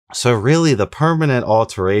So really the permanent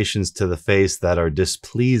alterations to the face that are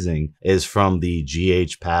displeasing is from the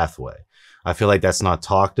GH pathway. I feel like that's not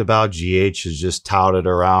talked about. GH is just touted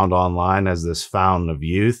around online as this fountain of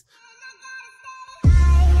youth.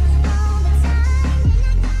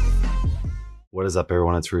 What is up,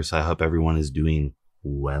 everyone? It's Russo. I hope everyone is doing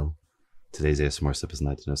well. Today's ASMR sip is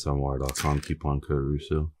 1907water.com. Coupon code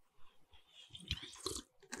Russo.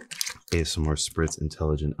 ASMR Spritz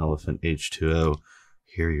Intelligent Elephant H2O.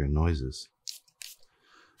 Hear your noises.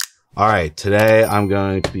 All right, today I'm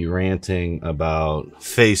going to be ranting about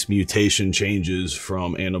face mutation changes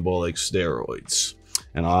from anabolic steroids.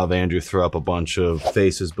 And I'll have Andrew throw up a bunch of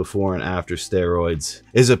faces before and after steroids.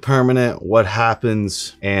 Is it permanent? What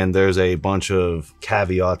happens? And there's a bunch of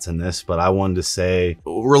caveats in this, but I wanted to say,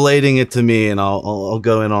 relating it to me, and I'll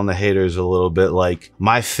go in on the haters a little bit, like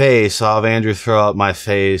my face, I'll have Andrew throw up my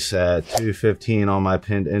face at 2:15 on my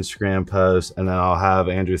pinned Instagram post, and then I'll have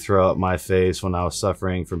Andrew throw up my face when I was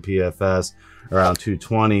suffering from PFS around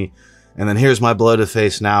 2:20. And then here's my bloated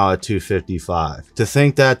face now at 2:55. To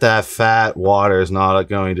think that that fat water is not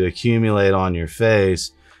going to accumulate on your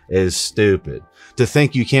face is stupid. To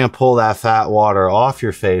think you can't pull that fat water off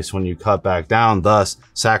your face when you cut back down, thus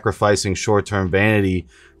sacrificing short-term vanity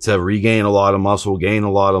to regain a lot of muscle, gain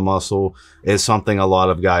a lot of muscle, is something a lot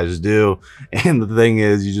of guys do. And the thing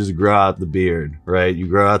is, you just grow out the beard, right? You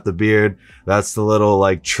grow out the beard. That's the little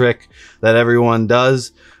like trick that everyone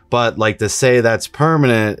does. But like to say that's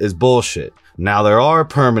permanent is bullshit. Now there are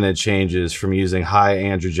permanent changes from using high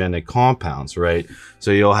androgenic compounds, right?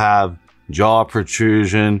 So you'll have jaw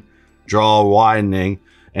protrusion, jaw widening,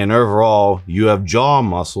 and overall you have jaw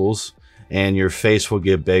muscles and your face will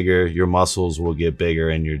get bigger, your muscles will get bigger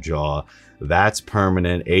in your jaw. That's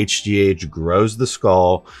permanent. HGH grows the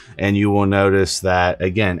skull, and you will notice that,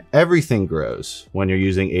 again, everything grows when you're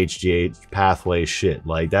using HGH pathway shit.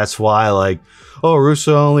 Like, that's why, like, oh,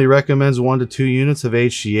 Russo only recommends 1 to 2 units of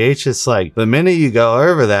HGH. It's like, the minute you go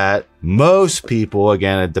over that, most people,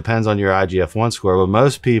 again, it depends on your IGF-1 score, but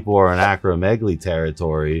most people are in acromegaly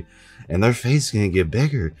territory, and their face is going to get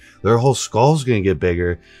bigger. Their whole skull's going to get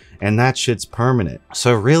bigger. And that shit's permanent.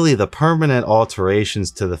 So really the permanent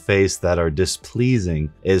alterations to the face that are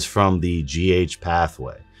displeasing is from the GH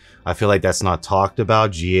pathway. I feel like that's not talked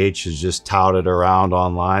about. GH is just touted around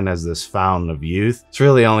online as this fountain of youth. It's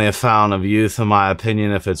really only a fountain of youth, in my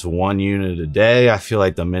opinion, if it's 1 unit a day. I feel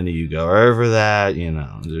like the minute you go over that, you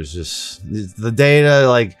know, there's just the data,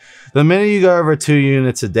 like the minute you go over 2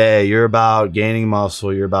 units a day, you're about gaining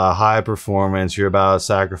muscle, you're about high performance, you're about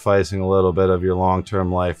sacrificing a little bit of your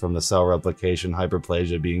long-term life from the cell replication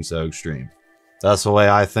hyperplasia being so extreme. That's the way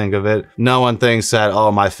I think of it. No one thinks that,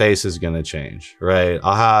 oh, my face is going to change, right?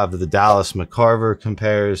 I'll have the Dallas McCarver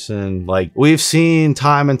comparison. Like, we've seen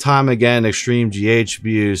time and time again, extreme GH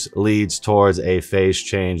abuse leads towards a face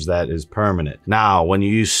change that is permanent. Now, when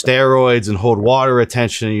you use steroids and hold water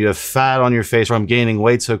retention, and you have fat on your face from gaining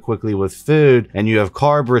weight so quickly with food, and you have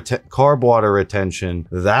carb water retention,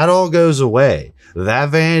 that all goes away. That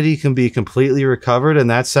vanity can be completely recovered, and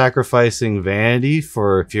that's sacrificing vanity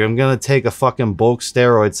for, if I'm going to take a fucking bulk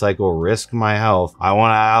steroid cycle, risk my health, I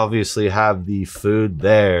want to obviously have the food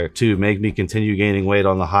there to make me continue gaining weight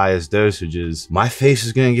on the highest dosages. My face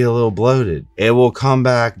is going to get a little bloated. It will come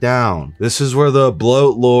back down. This is where the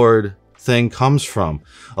bloat lord thing comes from.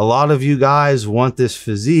 A lot of you guys want this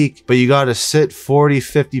physique, but you got to sit 40,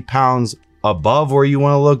 50 pounds above where you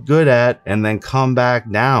want to look good at and then come back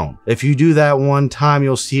down. If you do that one time,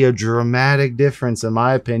 you'll see a dramatic difference, in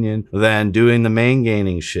my opinion, than doing the main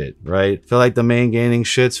gaining shit, right? I feel like the main gaining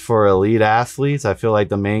shit's for elite athletes. I feel like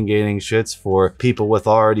the main gaining shit's for people with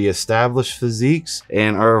already established physiques.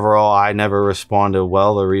 And overall, I never responded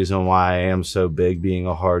well. The reason why I am so big being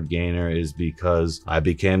a hard gainer is because I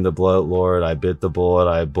became the bloat lord. I bit the bullet.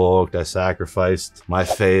 I bulked. I sacrificed my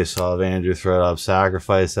face. I'll have Andrew throw it up,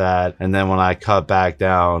 sacrifice that. And then when I cut back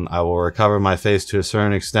down, I will recover my face to a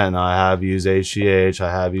certain extent. Now, I have used HGH, I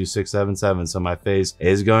have used 677, so my face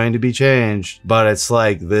is going to be changed, but it's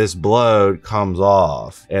like this bloat comes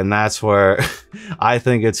off. And that's where I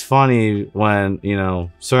think it's funny when, you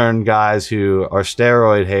know, certain guys who are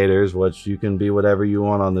steroid haters, which you can be whatever you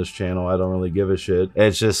want on this channel, I don't really give a shit.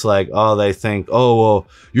 It's just like, oh, they think, oh, well,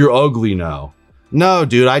 you're ugly now. No,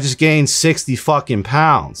 dude, I just gained 60 fucking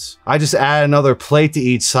pounds. I just add another plate to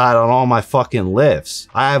each side on all my fucking lifts.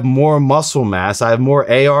 I have more muscle mass. I have more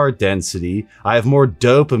AR density. I have more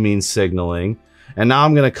dopamine signaling. and now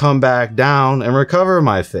I'm gonna come back down and recover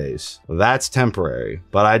my face. That's temporary.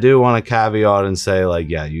 But I do want to caveat and say, like,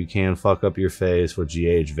 yeah, you can fuck up your face with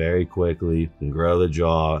GH very quickly and grow the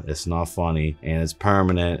jaw. It's not funny and it's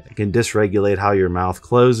permanent. It can dysregulate how your mouth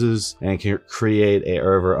closes and can create a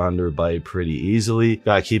over-under bite pretty easily.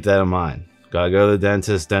 Gotta keep that in mind. Gotta go to the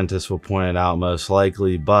dentist. Dentist will point it out most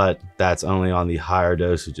likely, but that's only on the higher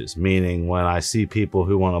dosages. Meaning when I see people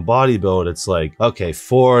who want to bodybuild, it's like, okay,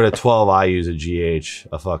 4 to 12 IUs of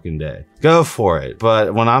GH a fucking day. Go for it.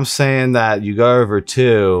 But when I'm saying that you go over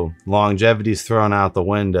 2, longevity's thrown out the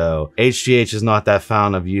window. HGH is not that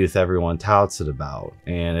fountain of youth everyone touts it about.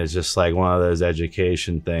 And it's just like one of those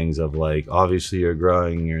education things of like, obviously you're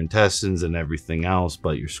growing your intestines and everything else,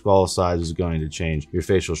 but your skull size is going to change. Your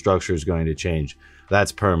facial structure is going to change.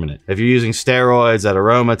 That's permanent. If you're using steroids that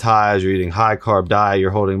aromatize, you're eating high carb diet, you're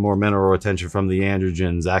holding more mineral retention from the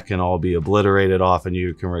androgens, that can all be obliterated off and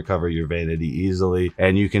you can recover your vanity easily.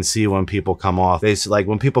 And you can see when people come off,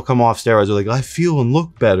 when people come off steroids, they're like, I feel and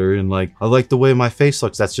look better and like, I like the way my face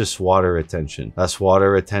looks. That's just water retention. That's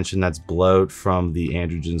water retention. That's bloat from the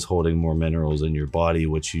androgens holding more minerals in your body,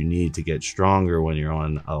 which you need to get stronger when you're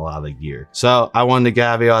on a lot of gear. So I wanted to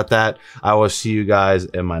caveat that. I will see you guys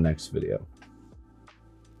in my next video.